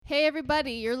Hey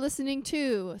everybody, you're listening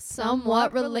to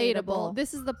Somewhat Relatable.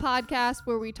 This is the podcast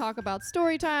where we talk about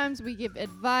story times, we give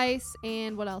advice,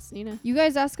 and what else, Nina? You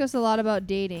guys ask us a lot about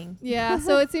dating. Yeah,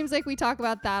 so it seems like we talk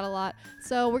about that a lot.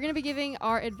 So we're going to be giving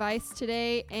our advice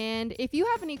today, and if you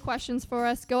have any questions for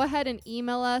us, go ahead and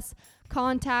email us,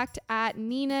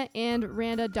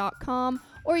 contact@ninaandranda.com,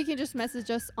 or you can just message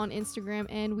us on Instagram,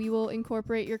 and we will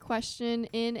incorporate your question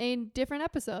in a different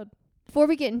episode. Before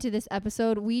we get into this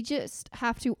episode, we just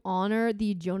have to honor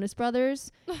the Jonas Brothers.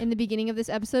 In the beginning of this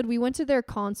episode, we went to their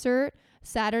concert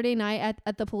Saturday night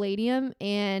at the Palladium,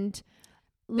 and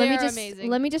let me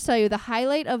just tell you, the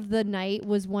highlight of the night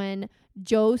was when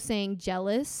Joe sang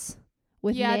 "Jealous"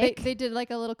 with Nick. Yeah, they did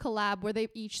like a little collab where they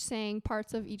each sang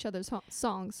parts of each other's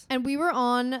songs. And we were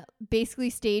on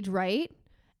basically stage right,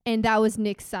 and that was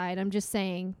Nick's side. I'm just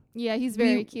saying. Yeah, he's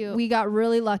very cute. We got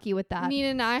really lucky with that. Nina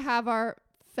and I have our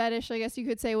fetish, I guess you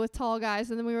could say, with tall guys,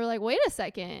 and then we were like, wait a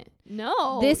second,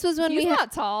 no, this was when he's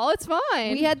not tall, it's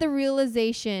fine. We had the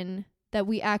realization that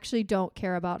we actually don't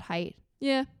care about height.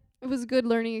 Yeah, it was a good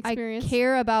learning experience. I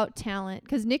care about talent,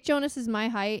 because Nick Jonas is my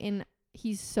height, and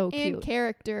he's so cute. And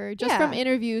character, just from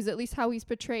interviews, at least how he's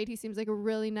portrayed, he seems like a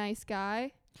really nice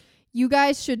guy. You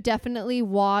guys should definitely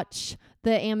watch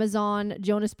the Amazon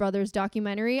Jonas Brothers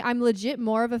documentary. I'm legit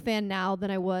more of a fan now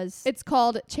than I was. It's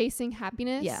called Chasing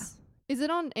Happiness. Yeah. Is it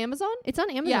on Amazon? It's on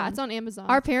Amazon. Yeah, it's on Amazon.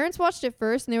 Our parents watched it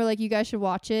first, and they were like, you guys should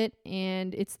watch it,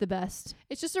 and it's the best.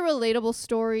 It's just a relatable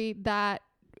story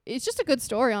it's just a good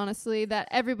story, honestly, that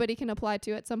everybody can apply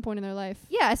to at some point in their life.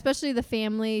 Yeah, especially the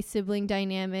family-sibling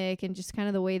dynamic and just kind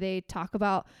of the way they talk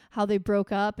about how they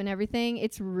broke up and everything.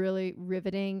 It's really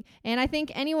riveting, and I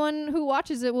think anyone who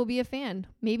watches it will be a fan,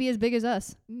 maybe as big as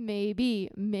us. Maybe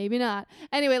not.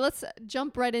 Anyway, let's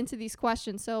jump right into these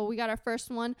questions. So we got our first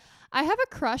one. I have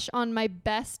a crush on my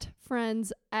best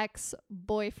friend's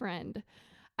ex-boyfriend.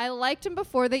 I liked him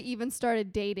before they even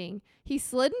started dating. He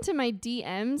slid into my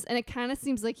DMs, and it kind of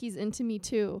seems like he's into me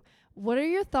too. What are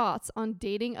your thoughts on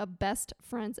dating a best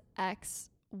friend's ex?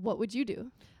 What would you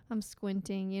do? I'm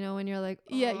squinting, when you're like,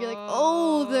 yeah, you're like,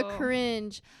 oh, the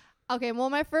cringe. Okay, well,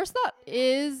 my first thought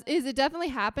is it definitely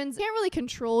happens. You can't really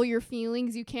control your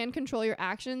feelings. You can control your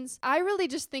actions. I really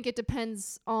just think it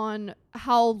depends on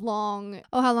how long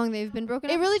they've been broken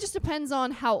up? It really just depends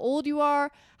on how old you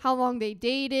are, how long they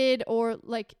dated, or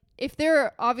like if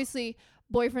they're obviously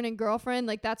boyfriend and girlfriend,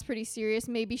 like that's pretty serious.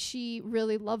 Maybe she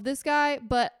really loved this guy,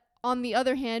 but on the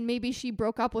other hand, maybe she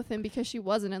broke up with him because she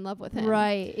wasn't in love with him.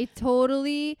 Right.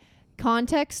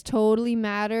 Context totally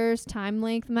matters. Time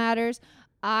length matters.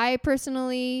 I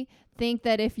personally think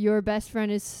that if your best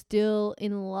friend is still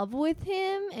in love with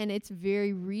him and it's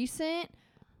very recent,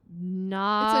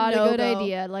 not a good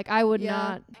idea. Like, I would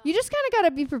not. You just kind of got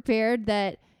to be prepared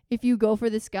that if you go for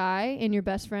this guy and your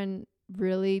best friend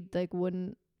really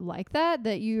wouldn't like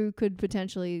that you could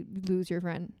potentially lose your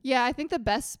friend. Yeah, I think the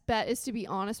best bet is to be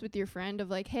honest with your friend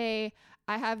of like, hey,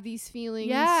 I have these feelings.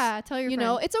 Yeah, tell your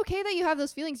friend. It's okay that you have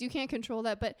those feelings. You can't control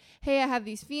that, but hey, I have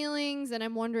these feelings, and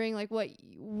I'm wondering like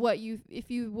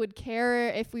if you would care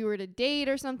if we were to date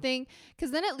or something,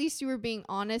 because then at least you were being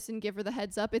honest and give her the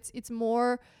heads up. It's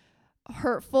more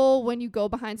hurtful when you go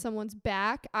behind someone's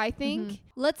back, I think.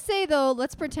 Mm-hmm.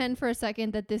 Let's pretend for a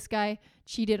second that this guy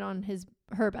cheated on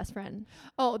her best friend.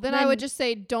 Oh, then I would just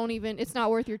say it's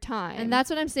not worth your time. And that's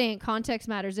what I'm saying. Context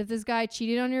matters. If this guy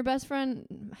cheated on your best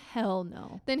friend, hell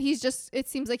no. Then it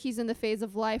seems like he's in the phase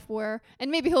of life where,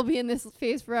 and maybe he'll be in this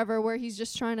phase forever, where he's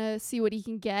just trying to see what he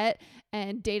can get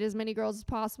and date as many girls as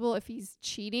possible if he's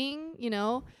cheating,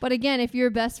 But again, if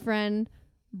your best friend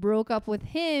broke up with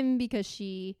him because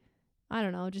she, I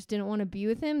don't know, just didn't want to be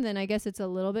with him, then I guess it's a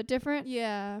little bit different.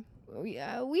 Yeah.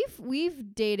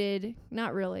 We've dated,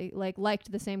 not really, liked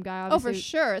the same guy, obviously. Oh, for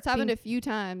sure. It's happened a few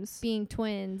times. Being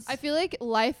twins. I feel like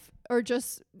life, or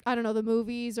just, I don't know, the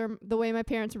movies or the way my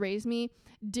parents raised me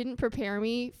didn't prepare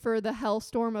me for the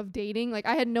hellstorm of dating. Like,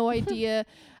 I had no idea.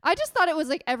 I just thought it was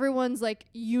like everyone's like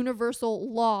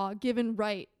universal law given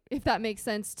right, if that makes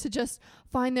sense, to just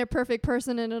find their perfect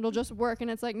person and it'll just work. And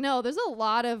it's like, no, this is a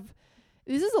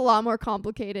lot more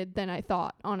complicated than I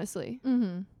thought, honestly.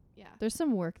 Mm-hmm. Yeah. There's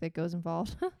some work that goes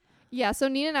involved. Yeah, so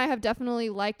Nina and I have definitely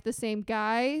liked the same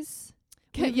guys.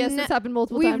 Yes, it's happened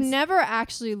multiple times. We've never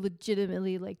actually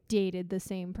legitimately dated the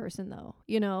same person though,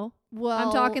 Well,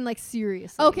 I'm talking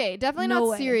seriously. Okay, definitely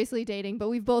not seriously dating, but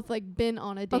we've both been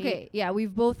on a date. Okay, yeah,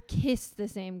 we've both kissed the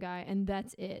same guy and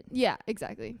that's it. Yeah,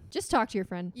 exactly. Just talk to your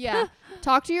friend. Yeah.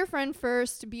 Talk to your friend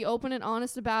first, be open and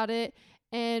honest about it,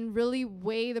 and really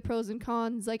weigh the pros and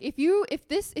cons. Like, if you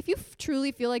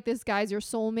truly feel like this guy's your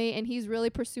soulmate and he's really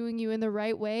pursuing you in the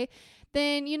right way,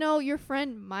 then your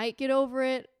friend might get over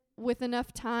it with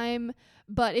enough time.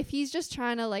 But if he's just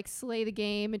trying to like slay the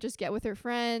game and just get with her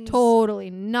friends, Totally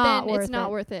not then worth it's it.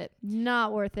 not worth it.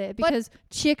 Not worth it But- because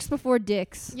chicks before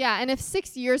dicks. Yeah, and if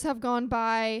 6 years have gone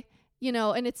by, you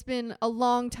know, and it's been a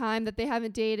long time that they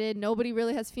haven't dated, nobody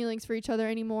really has feelings for each other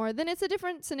anymore, then it's a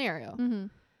different scenario. Mm-hmm.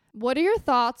 What are your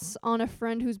thoughts on a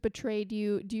friend who's betrayed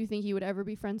you? Do you think you would ever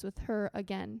be friends with her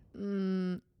again?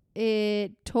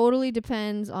 It totally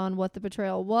depends on what the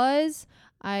betrayal was.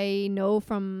 I know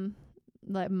from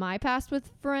like my past with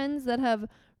friends that have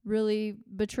really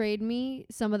betrayed me.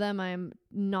 Some of them I'm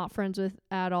not friends with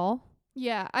at all.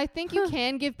 Yeah, I think you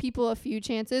can give people a few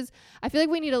chances. I feel like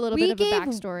we need a little bit of a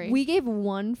backstory. We gave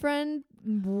one friend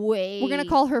We're going to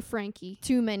call her Frankie.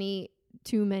 too many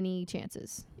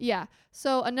chances. Yeah.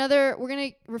 So we're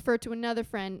going to refer to another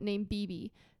friend named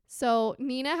BB. So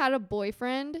Nina had a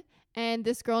boyfriend, and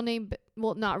this girl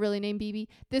not really named BB.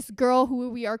 This girl who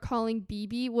we are calling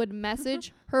BB would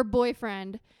message her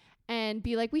boyfriend and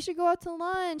be like, we should go out to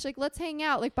lunch. Like, let's hang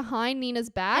out, like behind Nina's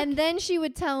back. And then she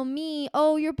would tell me,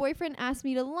 "Oh, your boyfriend asked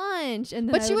me to lunch." And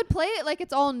then But she would play it like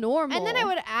it's all normal. And then I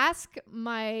would ask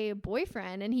my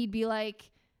boyfriend, and he'd be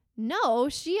like, "No,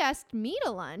 she asked me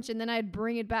to lunch." And then I'd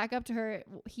bring it back up to her.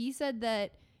 He said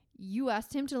that you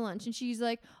asked him to lunch, and she's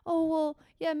like, "Oh, well,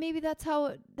 yeah, maybe that's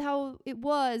how it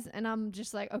was." And I'm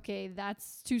just like, "Okay,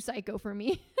 that's too psycho for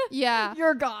me." Yeah.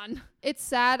 You're gone. It's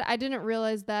sad. I didn't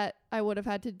realize that I would have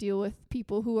had to deal with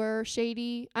people who are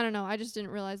shady. I don't know. I just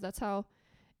didn't realize that's how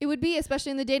it would be,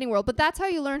 especially in the dating world. But that's how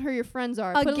you learn who your friends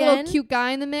are. Put a little Again- cute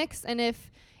guy in the mix, and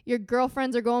if your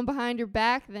girlfriends are going behind your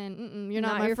back, then you're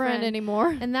not my your friend friend.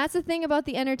 anymore. And that's the thing about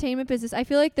the entertainment business. I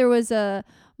feel like there was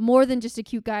more than just a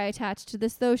cute guy attached to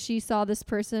this, though. She saw this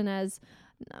person as,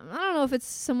 I don't know if it's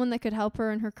someone that could help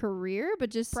her in her career, but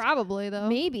just Probably, though.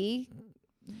 maybe,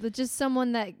 but just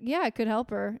someone that, yeah, could help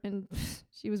her. And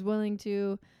she was willing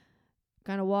to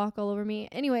kind of walk all over me.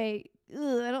 Anyway,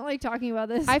 I don't like talking about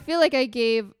this. I feel like I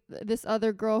gave this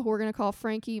other girl who we're going to call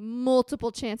Frankie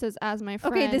multiple chances as my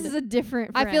friend. Okay, this is a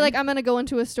different friend. I feel like I'm going to go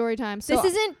into a story time. So this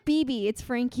isn't BB, it's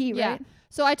Frankie, Yeah. right?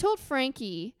 So I told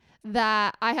Frankie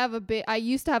that I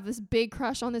used to have this big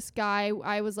crush on this guy.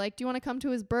 I was like, do you want to come to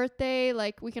his birthday?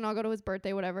 Like, we can all go to his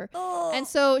birthday, whatever. And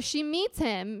so she meets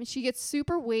him. She gets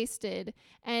super wasted.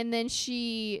 And then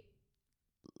she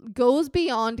goes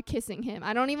beyond kissing him.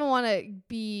 I don't even want to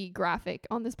be graphic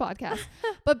on this podcast.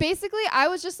 But basically, I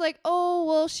was just like, oh,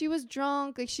 well, she was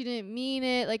drunk. Like, she didn't mean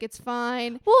it. Like, it's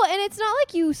fine. Well, and it's not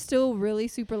like you still really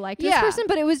super like this Yeah. person,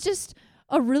 but it was just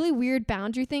a really weird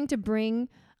boundary thing to bring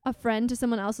a friend to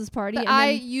someone else's party. That And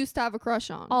I then used to have a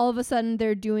crush on. all of a sudden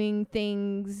they're doing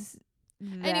things.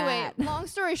 Anyway, long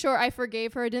story short, I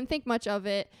forgave her. Didn't think much of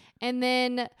it. And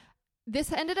then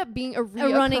this ended up being a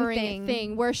running reoccurring thing.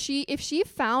 thing where if she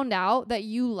found out that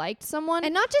you liked someone,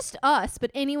 and not just us,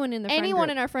 but anyone in the anyone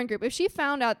friend in our friend group, if she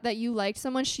found out that you liked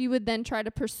someone, she would then try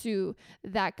to pursue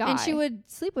that guy. and she would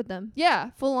sleep with them. Yeah,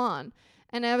 full on.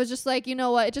 And I was just like, you know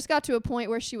what? It just got to a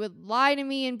point where she would lie to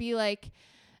me and be like,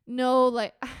 no,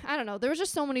 like, I don't know. There was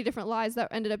just so many different lies that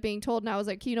ended up being told. And I was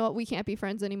like, you know what? We can't be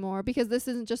friends anymore because this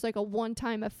isn't just like a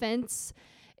one-time offense.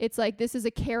 It's like, this is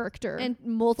a character. And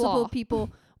multiple flaw.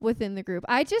 people within the group.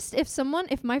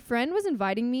 If my friend was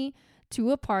inviting me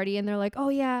to a party and they're like, "Oh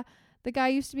yeah, the guy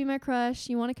used to be my crush.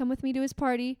 You want to come with me to his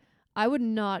party?" I would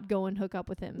not go and hook up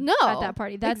with him No, at that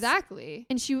party. That's exactly.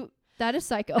 And that is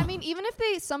psycho. I mean, even if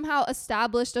they somehow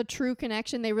established a true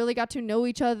connection, they really got to know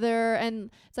each other, and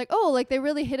it's like, oh, like they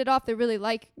really hit it off. They really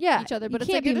like Yeah, each other. you But it's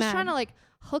can't like you're be just mad. trying to like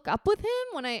hook up with him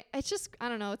it's just, I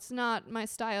don't know. It's not my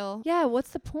style. yeah,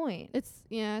 what's the point?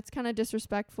 It's kind of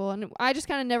disrespectful. And I just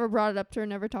kind of never brought it up to her,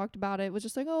 never talked about it. It was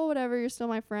just like, oh, whatever. You're still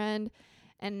my friend.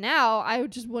 And now I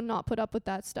just would not put up with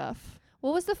that stuff.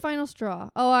 What was the final straw?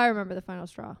 Oh, I remember the final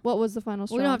straw. What was the final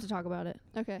straw? We don't have to talk about it.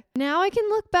 Okay. Now I can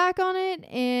look back on it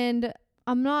and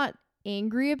I'm not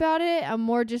angry about it. I'm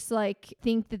more just like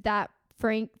think that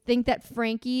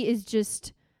Frankie is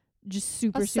just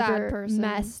super A sad super person.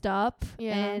 messed up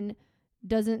Yeah. and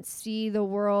doesn't see the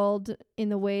world in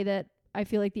the way that I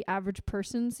feel like the average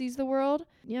person sees the world.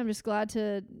 Yeah, I'm just glad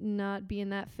to not be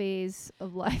in that phase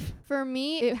of life. For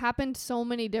me, it happened so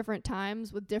many different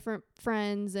times with different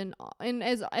friends and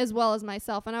as well as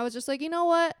myself. And I was just like, you know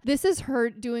what? This is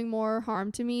doing more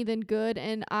harm to me than good.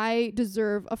 And I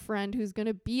deserve a friend who's going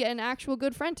to be an actual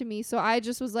good friend to me. So I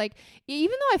just was like,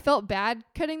 even though I felt bad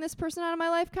cutting this person out of my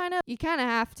life, you kind of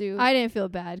have to. I didn't feel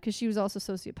bad because she was also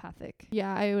sociopathic.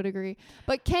 Yeah, I would agree.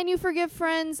 But can you forgive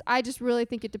friends? I just really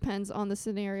think it depends on the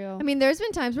scenario. I mean, there's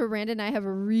been times where Randa and I have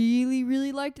really,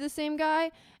 really liked the same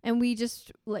guy, and we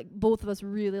just like both of us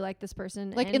really like this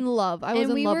person, like and, in love. I was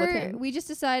in love with him. We just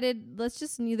decided let's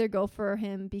just neither go for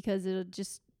him because it'll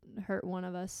just hurt one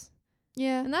of us.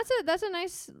 Yeah. And that's a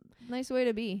nice way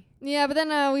to be. Yeah, but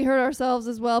then we hurt ourselves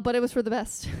as well, but it was for the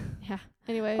best. Yeah.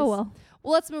 Anyways. Oh well.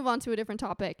 Well, let's move on to a different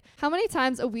topic. How many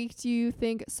times a week do you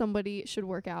think somebody should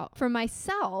work out? For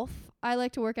myself, I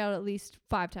like to work out at least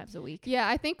 5 times a week. Yeah,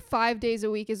 I think 5 days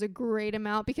a week is a great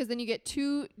amount because then you get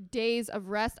 2 days of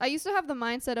rest. I used to have the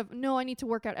mindset of, no, I need to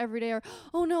work out every day, or,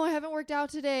 oh no, I haven't worked out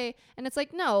today. And it's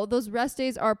like, no, those rest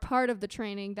days are part of the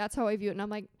training. That's how I view it. And I'm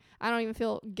like, I don't even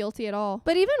feel guilty at all.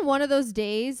 But even one of those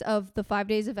days of the 5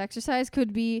 days of exercise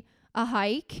could be a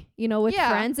hike, with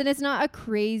friends, and it's not a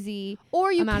crazy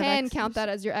or you amount of can exercise. count that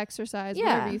as your exercise,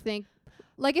 Yeah. whatever you think.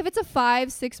 Like if it's a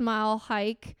 5-6 mile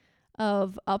hike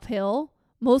of uphill,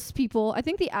 most people, I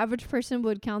think the average person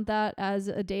would count that as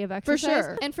a day of For exercise.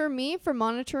 sure. And for me, for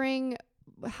monitoring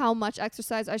how much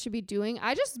exercise I should be doing,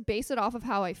 I just base it off of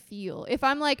how I feel. If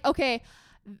I'm like, okay,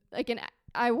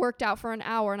 I worked out for an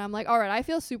hour and I'm like, all right, I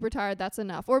feel super tired. That's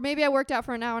enough. Or maybe I worked out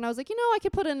for an hour and I was like, I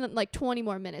could put in like 20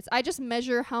 more minutes. I just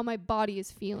measure how my body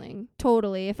is feeling.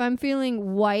 Totally. If I'm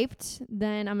feeling wiped,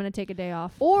 then I'm going to take a day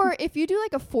off. Or if you do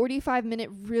like a 45-minute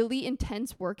really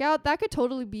intense workout, that could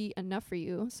totally be enough for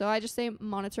you. So I just say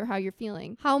monitor how you're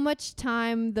feeling. How much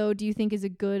time, though, do you think is a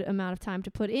good amount of time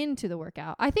to put into the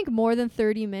workout? I think more than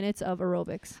 30 minutes of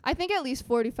aerobics. I think at least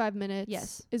 45 minutes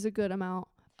Yes. is a good amount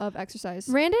of exercise.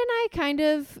 Randa and I kind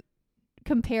of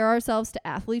compare ourselves to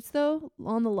athletes, though,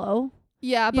 on the low.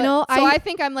 Yeah, but I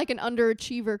think I'm like an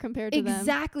underachiever compared to them.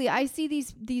 Exactly. I see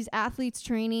these athletes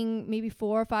training maybe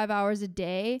 4 or 5 hours a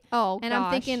day. Oh, and gosh.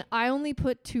 I'm thinking I only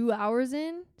put 2 hours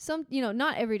in.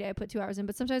 Not every day I put 2 hours in,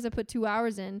 but sometimes I put 2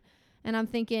 hours in, and I'm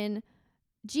thinking,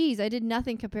 geez, I did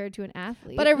nothing compared to an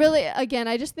athlete. But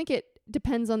I just think it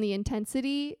depends on the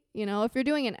intensity. If you're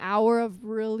doing an hour of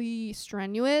really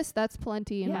strenuous, that's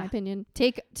plenty in my opinion.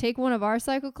 Take one of our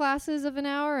cycle classes of an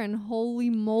hour and holy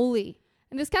moly.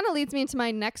 And this kind of leads me into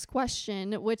my next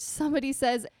question, which somebody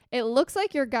says, it looks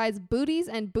like your guys' booties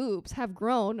and boobs have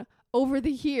grown over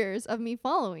the years of me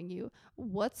following you.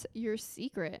 What's your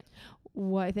secret?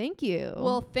 Why, thank you.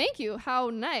 Well, thank you. How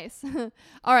nice.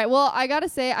 All right. Well, I got to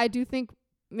say, I do think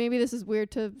maybe this is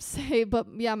weird to say, but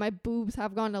yeah, my boobs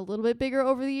have gotten a little bit bigger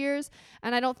over the years.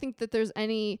 And I don't think that there's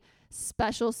any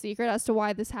special secret as to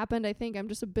why this happened. I think I'm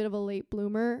just a bit of a late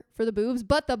bloomer for the boobs,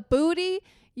 but the booty,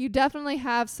 you definitely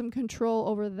have some control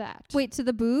over that. Wait, to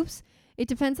the boobs, it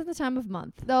depends on the time of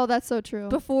month. Oh, that's so true.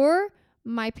 Before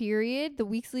my period, the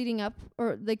weeks leading up,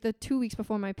 or like the 2 weeks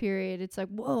before my period, it's like,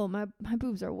 whoa, my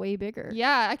boobs are way bigger.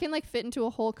 Yeah, I can like fit into a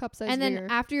whole cup size And then beer.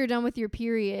 after you're done with your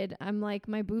period, I'm like,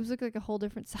 my boobs look like a whole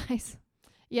different size.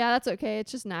 Yeah, that's okay.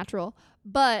 It's just natural.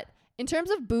 But in terms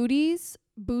of booty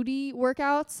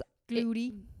workouts,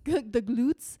 the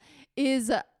glutes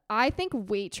is I think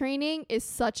weight training is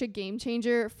such a game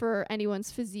changer for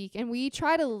anyone's physique. And we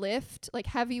try to lift like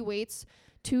heavy weights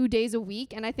 2 days a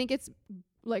week. And I think it's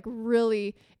like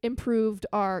really improved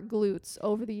our glutes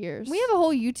over the years. We have a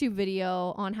whole YouTube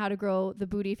video on how to grow the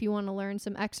booty if you want to learn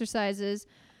some exercises,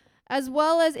 as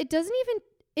well as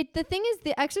the thing is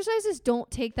the exercises don't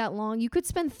take that long. You could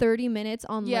spend 30 minutes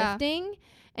on lifting,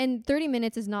 and 30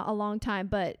 minutes is not a long time,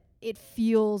 but it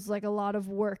feels like a lot of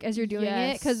work as you're doing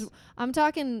it. Because I'm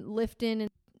talking lifting,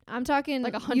 and I'm talking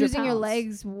like 100 using your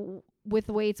pounds. legs with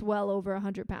weights well over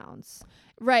 100 pounds.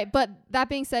 Right. But that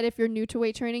being said, if you're new to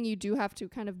weight training, you do have to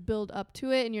kind of build up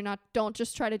to it, and don't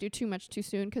just try to do too much too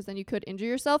soon, because then you could injure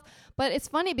yourself. But it's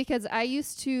funny because I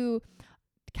used to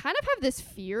kind of have this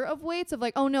fear of weights of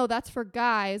like, oh no, that's for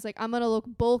guys. Like I'm going to look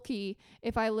bulky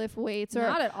if I lift weights, or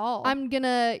Not at all. I'm going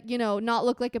to, not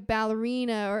look like a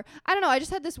ballerina, or I don't know. I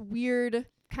just had this weird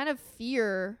kind of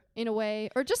fear in a way,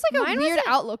 or just like a weird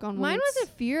outlook on weights. Mine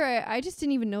wasn't fear. I just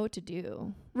didn't even know what to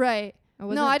do. Right.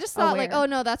 No, I just thought like, aware. oh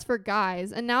no, that's for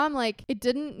guys. And now I'm like, it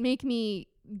didn't make me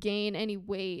gain any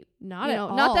weight. Not at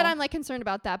all. Not that I'm like concerned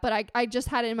about that, but I just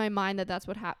had it in my mind that that's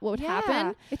what would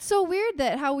happen. It's so weird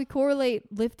that how we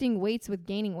correlate lifting weights with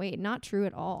gaining weight. Not true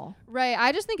at all. Right.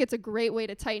 I just think it's a great way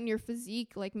to tighten your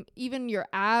physique, like even your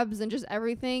abs and just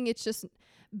everything. It's just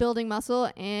building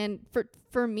muscle. And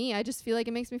for me, I just feel like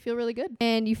it makes me feel really good.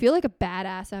 And you feel like a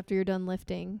badass after you're done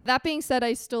lifting. That being said,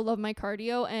 I still love my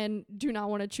cardio and do not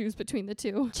want to choose between the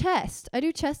two. Chest. I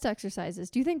do chest exercises.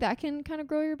 Do you think that can kind of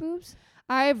grow your boobs?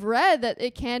 I've read that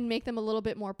it can make them a little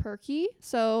bit more perky.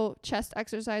 So chest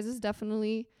exercises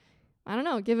definitely, I don't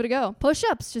know, give it a go.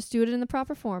 Push-ups, just do it in the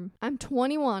proper form. I'm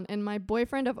 21 and my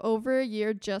boyfriend of over a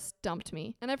year just dumped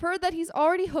me. And I've heard that he's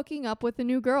already hooking up with a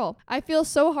new girl. I feel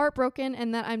so heartbroken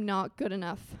and that I'm not good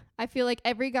enough. I feel like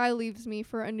every guy leaves me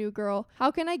for a new girl.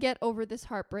 How can I get over this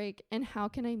heartbreak and how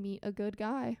can I meet a good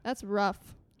guy? That's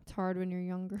rough. It's hard when you're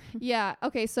younger. Yeah.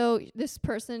 Okay. So this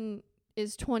person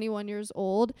is 21 years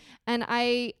old and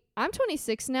I'm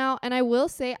 26 now, and I will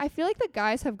say I feel like the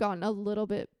guys have gotten a little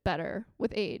bit better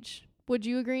with age. Would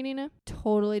you agree, Nina?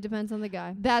 Totally depends on the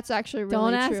guy. That's actually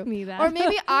really Don't true. ask me that. Or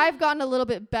maybe I've gotten a little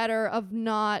bit better of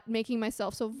not making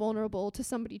myself so vulnerable to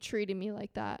somebody treating me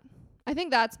like that. I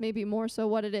think that's maybe more so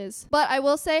what it is. But I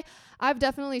will say I've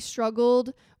definitely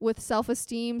struggled with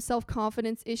self-esteem,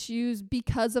 self-confidence issues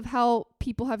because of how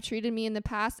people have treated me in the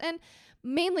past, and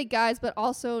mainly guys, but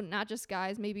also not just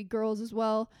guys, maybe girls as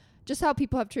well. Just how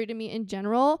people have treated me in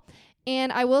general.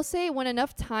 And I will say when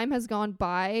enough time has gone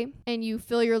by and you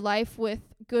fill your life with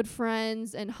good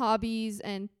friends and hobbies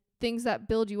and things that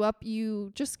build you up,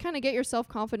 you just kind of get your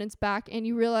self-confidence back and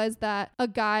you realize that a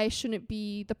guy shouldn't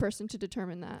be the person to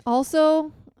determine that.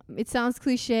 Also, it sounds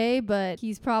cliche, but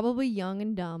he's probably young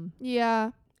and dumb.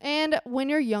 Yeah. And when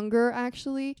you're younger,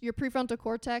 actually, your prefrontal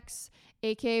cortex,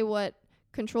 aka what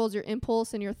controls your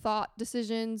impulse and your thought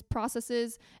decisions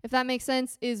processes, if that makes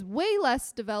sense, is way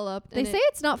less developed. They say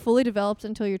it's not fully developed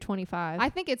until you're 25. I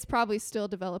think it's probably still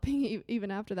developing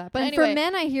even after that. But and anyway, for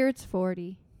men, I hear it's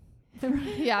 40.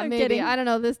 yeah, I'm maybe. kidding. I don't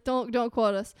know. This don't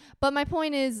quote us. But my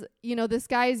point is, this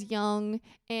guy is young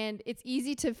and it's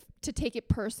easy to take it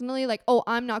personally, like, oh,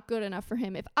 I'm not good enough for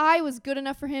him. If I was good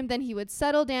enough for him, then he would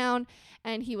settle down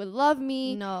and he would love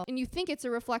me. No. And you think it's a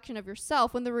reflection of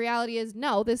yourself when the reality is,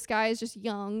 no, this guy is just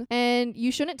young and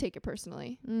you shouldn't take it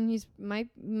personally. He's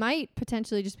might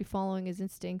potentially just be following his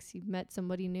instincts. You've met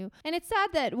somebody new. And it's sad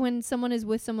that when someone is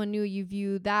with someone new, you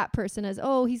view that person as,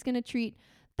 oh, he's going to treat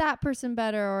that person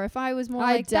better, or if I was more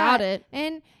like that. I doubt it.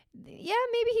 And yeah,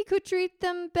 maybe he could treat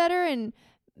them better and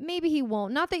maybe he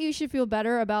won't. Not that you should feel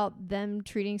better about them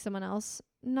treating someone else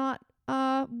not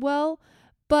well,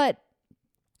 but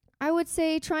I would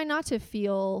say try not to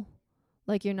feel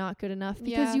like you're not good enough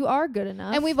because you are good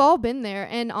enough. And we've all been there.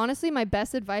 And honestly, my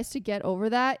best advice to get over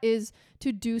that is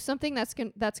to do something that's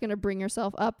going to bring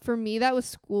yourself up. For me, that was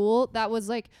school. That was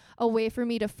like a way for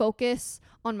me to focus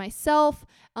on myself,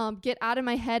 get out of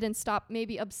my head and stop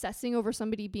maybe obsessing over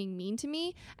somebody being mean to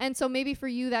me. And so maybe for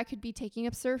you, that could be taking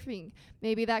up surfing.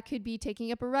 Maybe that could be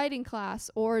taking up a writing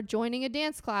class or joining a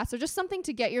dance class or just something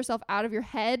to get yourself out of your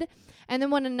head. And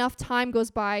then when enough time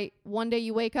goes by, one day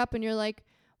you wake up and you're like,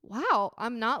 wow,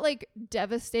 I'm not like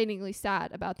devastatingly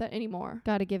sad about that anymore.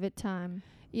 Gotta give it time.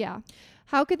 Yeah.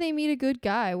 How could they meet a good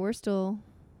guy? We're still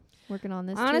working on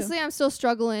this. Honestly, I'm still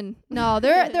struggling. No,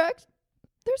 there's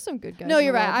some good guys. No, in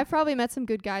you're the right. world. I've probably met some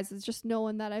good guys. It's just no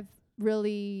one that I've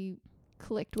really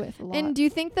clicked with a lot. And do you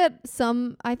think that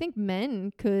I think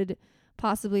men could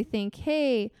possibly think,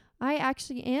 hey, I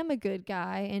actually am a good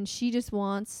guy and she just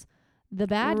wants the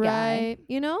bad guy,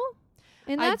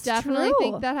 And that's I definitely true.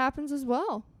 think that happens as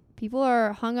well. People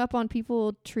are hung up on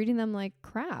people treating them like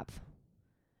crap.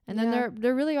 And then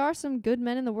there really are some good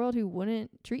men in the world who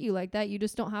wouldn't treat you like that. You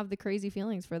just don't have the crazy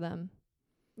feelings for them.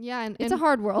 Yeah, and It's a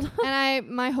hard world. and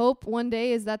my hope one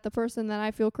day is that the person that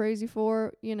I feel crazy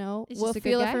for, Is will just a good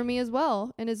feel it guy? for me as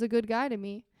well and is a good guy to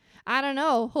me. I don't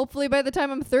know. Hopefully by the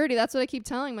time I'm 30, that's what I keep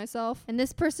telling myself. And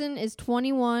this person is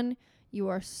 21. You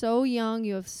are so young.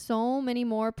 You have so many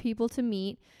more people to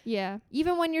meet. Yeah.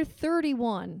 Even when you're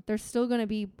 31, there's still going to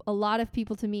be a lot of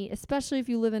people to meet, especially if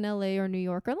you live in LA or New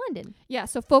York or London. Yeah,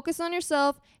 so focus on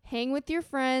yourself, hang with your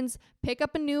friends, pick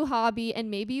up a new hobby, and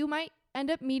maybe you might end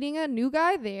up meeting a new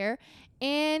guy there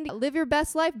and live your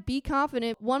best life. Be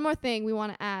confident. One more thing we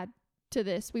want to add to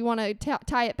this. We want to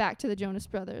tie it back to the Jonas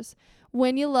Brothers.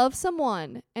 When you love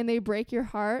someone and they break your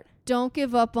heart, don't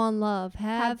give up on love.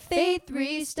 Have faith,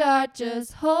 restart,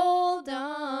 just hold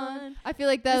on. I feel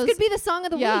like This could be the song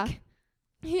of the week.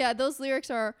 Yeah, those lyrics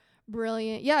are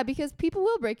brilliant. Yeah, because people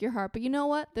will break your heart, but you know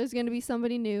what? There's going to be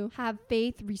somebody new. Have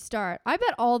faith, restart. I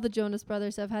bet all the Jonas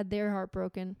Brothers have had their heart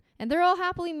broken, and they're all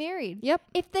happily married. Yep.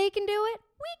 If they can do it,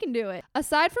 we can do it.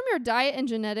 Aside from your diet and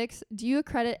genetics, do you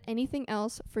accredit anything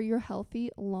else for your healthy,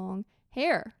 long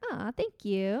hair? Ah, thank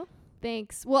you.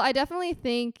 Thanks. Well, I definitely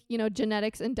think,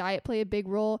 genetics and diet play a big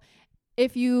role.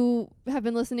 If you have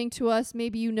been listening to us,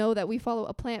 maybe you know that we follow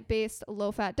a plant-based,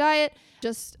 low-fat diet.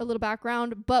 Just a little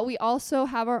background. But we also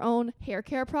have our own hair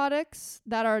care products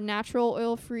that are natural,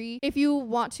 oil-free. If you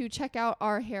want to check out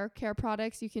our hair care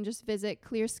products, you can just visit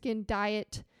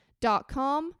clearskindiet.com.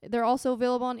 hairproducts.com. They're also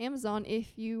available on Amazon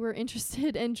if you were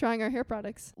interested in trying our hair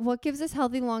products. What gives us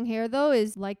healthy long hair, though,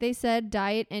 is, like they said,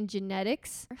 diet and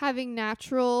genetics. Having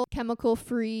natural,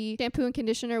 chemical-free shampoo and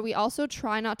conditioner. We also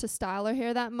try not to style our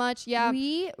hair that much. Yeah.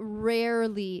 We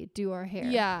rarely do our hair.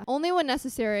 Yeah. Only when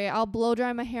necessary. I'll blow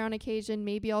dry my hair on occasion.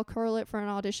 Maybe I'll curl it for an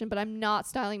audition, but I'm not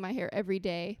styling my hair every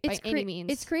day by any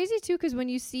means. It's crazy, too, because when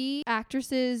you see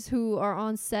actresses who are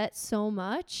on set so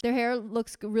much, their hair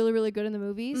looks really, really good in the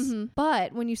movies.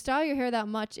 But when you style your hair that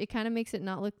much, it kind of makes it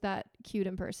not look that cute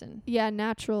in person. Yeah,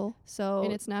 natural. So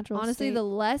In its natural honestly, state. the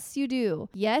less you do,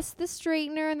 yes, the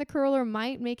straightener and the curler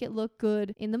might make it look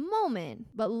good in the moment,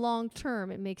 but long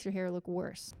term, it makes your hair look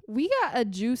worse. We got a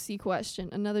juicy question,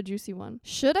 another juicy one.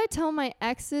 Should I tell my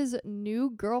ex's new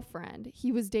girlfriend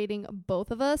he was dating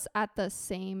both of us at the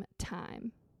same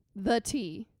time? The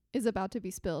tea is about to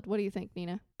be spilled. What do you think,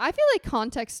 Nina? I feel like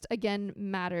context, again,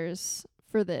 matters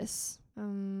for this.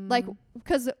 Like,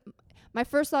 because my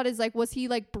first thought is, like, was he,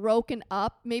 like, broken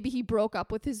up? Maybe he broke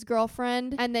up with his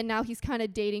girlfriend, and then now he's kind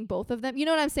of dating both of them. You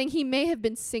know what I'm saying? He may have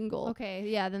been single. Okay,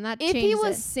 yeah, then that If changes he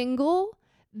was it. single,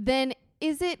 then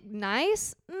is it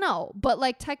nice? No. But,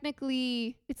 like,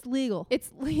 technically, It's legal.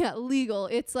 it's legal.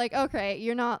 It's like, okay,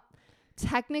 you're not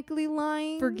technically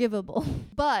lying. Forgivable.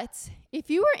 But if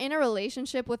you were in a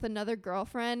relationship with another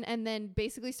girlfriend and then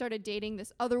basically started dating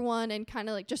this other one and kind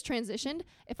of like just transitioned,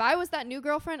 if I was that new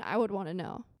girlfriend, I would want to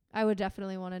know. I would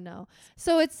definitely want to know.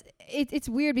 So it's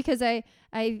weird because I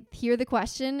hear the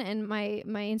question and my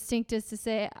instinct is to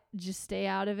say just stay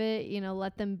out of it, you know,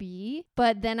 let them be.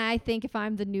 But then I think if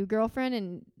I'm the new girlfriend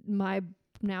and my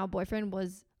now boyfriend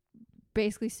was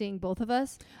basically seeing both of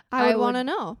us, I would want to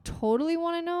know. totally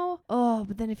want to know. Oh,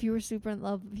 but then if you were super in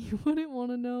love, you wouldn't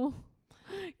want to know.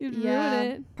 You'd ruin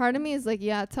it. Part of me is like,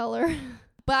 yeah, tell her.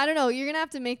 But I don't know. You're going to have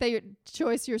to make that your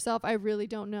choice yourself. I really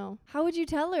don't know. How would you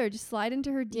tell her? Just slide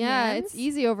into her DMs? Yeah, it's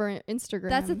easy over Instagram.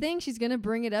 That's the thing. She's going to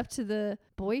bring it up to the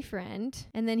boyfriend,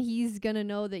 and then he's going to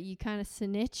know that you kind of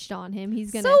snitched on him.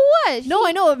 He's going to... So what? No,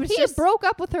 I know. But He just broke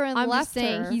up with her and I'm left just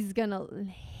saying her. he's going to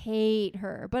hate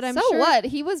her. But I'm so sure... what?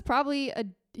 He was probably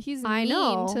he's I mean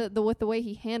know. with the way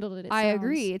he handled it. I sounds.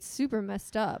 agree. It's super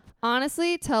messed up.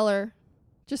 Honestly, tell her.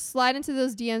 Just slide into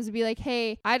those DMs and be like,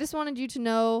 hey, I just wanted you to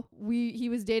know he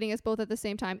was dating us both at the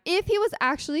same time. If he was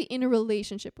actually in a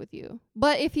relationship with you.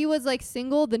 But if he was like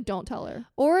single, then don't tell her.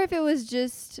 Or if it was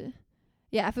just...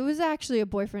 Yeah, if it was actually a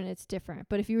boyfriend, it's different.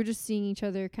 But if you were just seeing each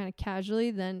other kind of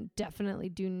casually, then definitely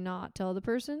do not tell the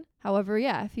person. However,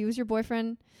 yeah, if he was your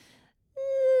boyfriend...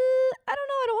 I don't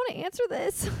know. I don't want to answer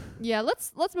this. Yeah,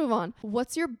 let's move on.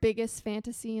 What's your biggest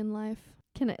fantasy in life?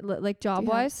 Can I, like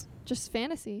job-wise? Just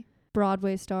fantasy.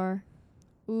 Broadway star.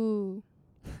 Ooh.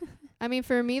 I mean,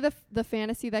 for me, the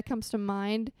fantasy that comes to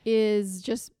mind is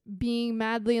just being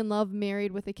madly in love,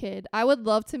 married with a kid. I would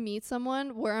love to meet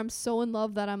someone where I'm so in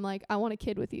love that I'm like, I want a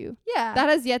kid with you. Yeah. That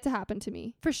has yet to happen to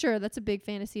me. for sure. That's a big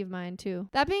fantasy of mine, too.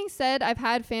 That being said, I've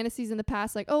had fantasies in the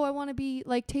past like, oh, I want to be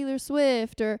like Taylor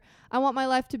Swift, or I want my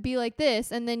life to be like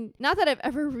this. And then, not that I've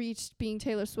ever reached being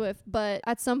Taylor Swift, but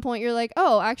at some point you're like,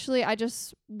 oh, actually, I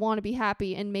just want to be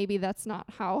happy. And maybe that's not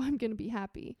how I'm going to be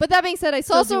happy. But that being said, I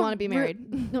still do want to be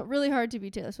married. No, really hard to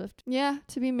be Taylor Swift. Yeah,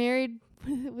 to be married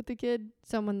with the kid.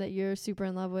 Someone that you're super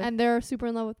in love with. And they're super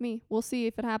in love with me. We'll see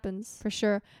if it happens. For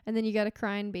sure. And then you got a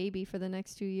crying baby for the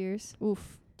next 2 years.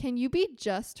 Oof. Can you be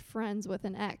just friends with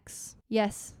an ex?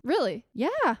 Yes. Really? Yeah.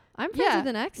 I'm friends Yeah. with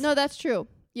an ex. No, that's true.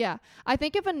 Yeah. I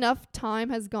think if enough time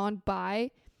has gone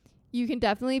by, you can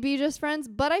definitely be just friends,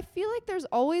 but I feel like there's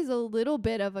always a little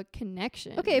bit of a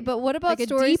connection. Okay, but what about like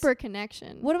stories? a deeper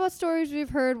connection. What about stories we've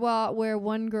heard where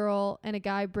one girl and a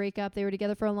guy break up, they were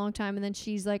together for a long time, and then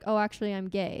she's like, oh, actually, I'm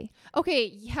gay. Okay,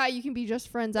 yeah, you can be just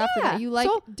friends after Yeah, that. You like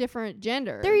so different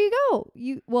gender. There you go.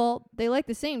 Well, they like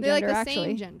the same They gender, like the actually.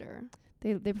 same gender.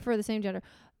 They prefer the same gender.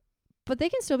 But they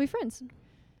can still be friends.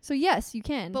 So, yes, you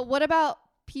can. But what about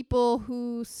people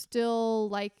who still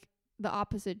like the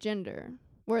opposite gender?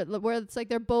 Where it's like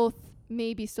they're both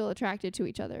maybe still attracted to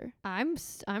each other. I'm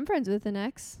friends with an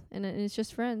ex, and it's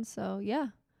just friends. So, yeah.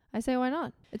 I say why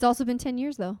not? It's also been 10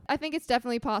 years, though. I think it's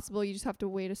definitely possible. You just have to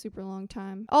wait a super long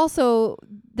time. Also,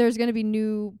 there's going to be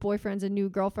new boyfriends and new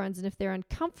girlfriends, and if they're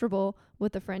uncomfortable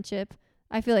with the friendship,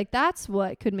 I feel like that's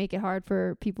what could make it hard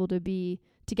for people to be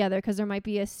together, because there might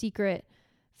be a secret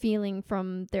feeling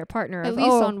from their partner. At least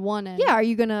on one end. Yeah, are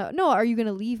you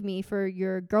gonna leave me for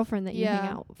your girlfriend that you hang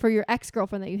out, for your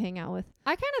ex-girlfriend that you hang out with?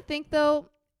 I kind of think, though,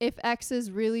 if exes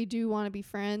really do want to be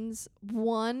friends,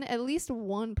 at least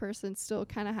one person still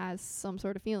kind of has some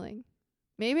sort of feeling.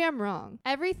 Maybe I'm wrong.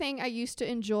 Everything I used to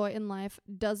enjoy in life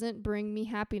doesn't bring me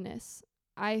happiness.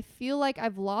 I feel like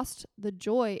I've lost the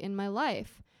joy in my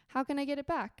life. How can I get it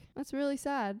back? That's really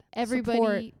sad.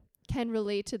 Everybody can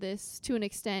relate to this to an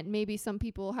extent. Maybe some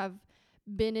people have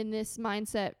been in this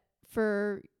mindset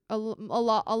for a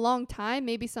long time.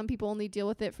 Maybe some people only deal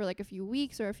with it for like a few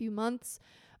weeks or a few months.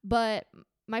 But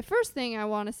my first thing I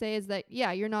want to say is that,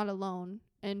 yeah, you're not alone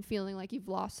and feeling like you've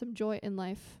lost some joy in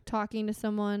life. Talking to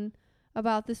someone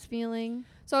about this feeling.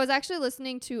 So I was actually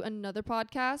listening to another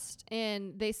podcast,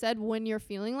 and they said when you're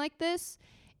feeling like this,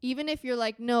 even if you're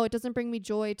like, no, it doesn't bring me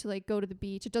joy to like go to the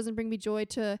beach, it doesn't bring me joy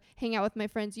to hang out with my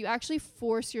friends, you actually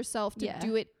force yourself to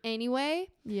do it anyway.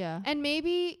 Yeah. And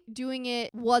maybe doing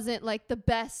it wasn't like the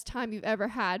best time you've ever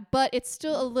had, but it's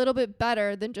still a little bit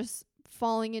better than just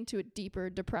falling into a deeper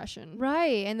depression.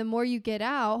 Right. And the more you get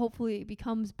out, hopefully it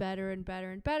becomes better and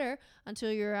better and better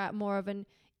until you're at more of an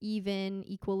even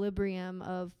equilibrium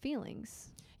of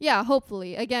feelings. Yeah,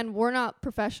 hopefully. Again, we're not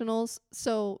professionals,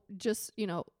 so just,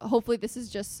 hopefully this is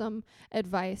just some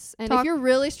advice. And if you're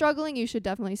really struggling, you should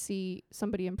definitely see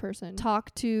somebody in person.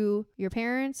 Talk to your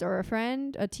parents or a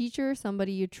friend, a teacher,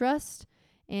 somebody you trust,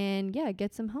 and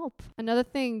get some help. Another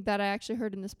thing that I actually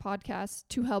heard in this podcast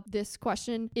to help this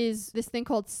question is this thing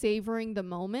called savoring the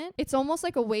moment. It's almost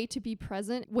like a way to be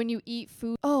present when you eat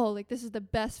food. Oh, like this is the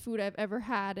best food I've ever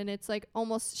had. And it's like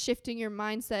almost shifting your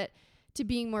mindset to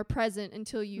being more present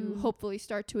until you hopefully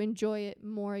start to enjoy it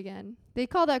more again. They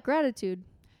call that gratitude.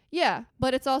 Yeah,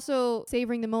 but it's also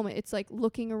savoring the moment. It's like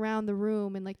looking around the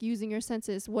room and like using your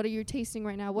senses. What are you tasting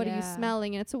right now? What are you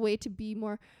smelling? And it's a way to be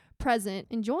more present,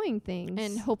 enjoying things,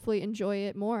 and hopefully enjoy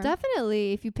it more.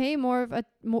 Definitely. If you pay more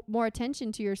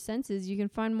attention to your senses, you can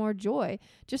find more joy.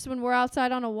 Just when we're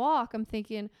outside on a walk, I'm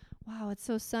thinking, wow, it's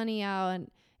so sunny out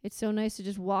and it's so nice to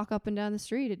just walk up and down the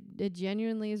street. It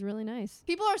genuinely is really nice.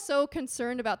 People are so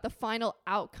concerned about the final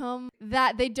outcome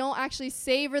that they don't actually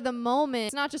savor the moment.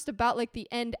 It's not just about like the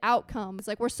end outcome. It's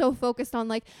like we're so focused on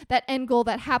like that end goal,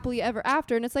 that happily ever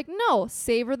after. And it's like, no,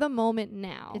 savor the moment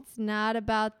now. It's not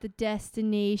about the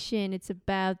destination. It's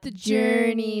about the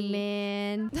journey,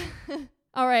 man.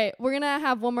 All right. We're going to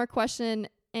have one more question.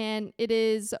 And it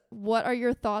is, what are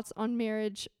your thoughts on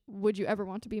marriage? Would you ever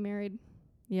want to be married?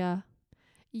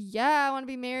 Yeah, I want to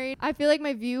be married. I feel like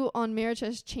my view on marriage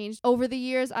has changed over the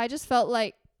years. I just felt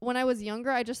like when I was younger,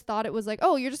 I just thought it was like,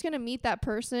 oh, you're just going to meet that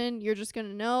person. You're just going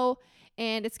to know,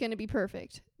 and it's going to be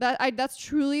perfect. That's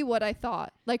truly what I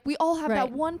thought. Like, we all have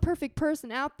that one perfect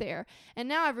person out there. And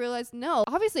now I've realized, no,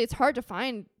 obviously it's hard to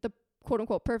find the quote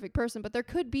unquote perfect person, but there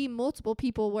could be multiple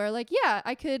people where like, yeah,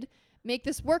 I could make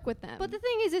this work with them. But the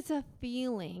thing is, it's a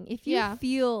feeling. If you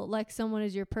feel like someone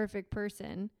is your perfect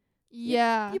person,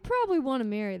 you probably want to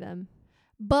marry them.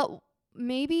 But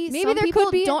maybe some there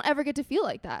people don't ever get to feel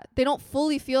like that. They don't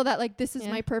fully feel that like this is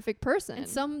my perfect person. And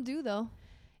some do though.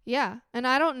 Yeah. And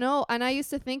I don't know. And I used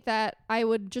to think that I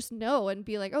would just know and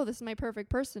be like, oh, this is my perfect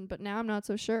person. But now I'm not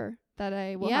so sure that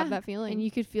I will have that feeling. And you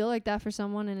could feel like that for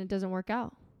someone and it doesn't work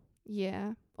out.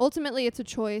 Yeah. Ultimately, it's a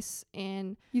choice.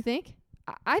 And you think?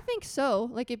 I think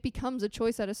so. Like, it becomes a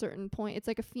choice at a certain point. It's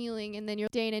like a feeling, and then you're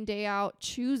day in and day out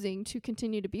choosing to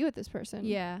continue to be with this person.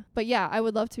 Yeah. But yeah, I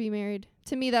would love to be married.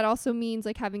 To me, that also means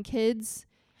like having kids.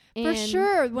 For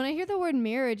sure. When I hear the word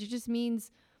marriage, it just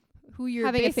means who you're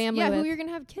having a family with. who you're going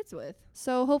to have kids with.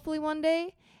 So hopefully one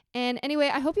day. And anyway,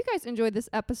 I hope you guys enjoyed this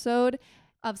episode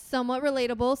of Somewhat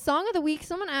Relatable. Song of the week.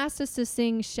 Someone asked us to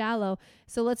sing Shallow.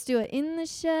 So let's do it. In the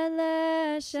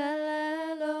shallow,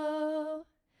 shallow.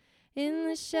 In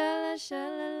the shallow,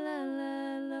 shallow.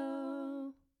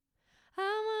 I'm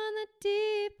on the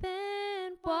deep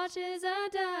end. Watch as I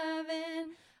dive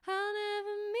in. I'll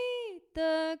never meet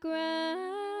the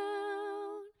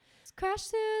ground. Crash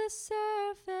to the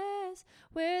surface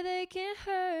where they can't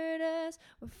hurt us.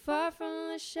 We're far from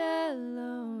the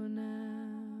shallow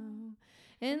now.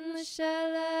 In the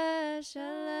shallow,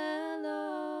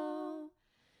 shallow.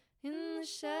 In the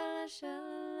shallow, shallow.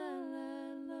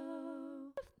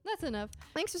 That's enough.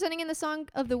 Thanks for sending in the song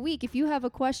of the week. If you have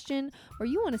a question or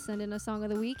you want to send in a song of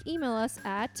the week, email us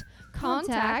at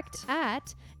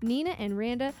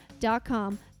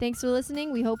contact@ninaandranda.com. Thanks for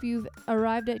listening. We hope you've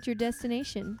arrived at your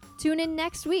destination. Tune in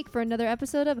next week for another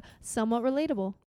episode of Somewhat Relatable.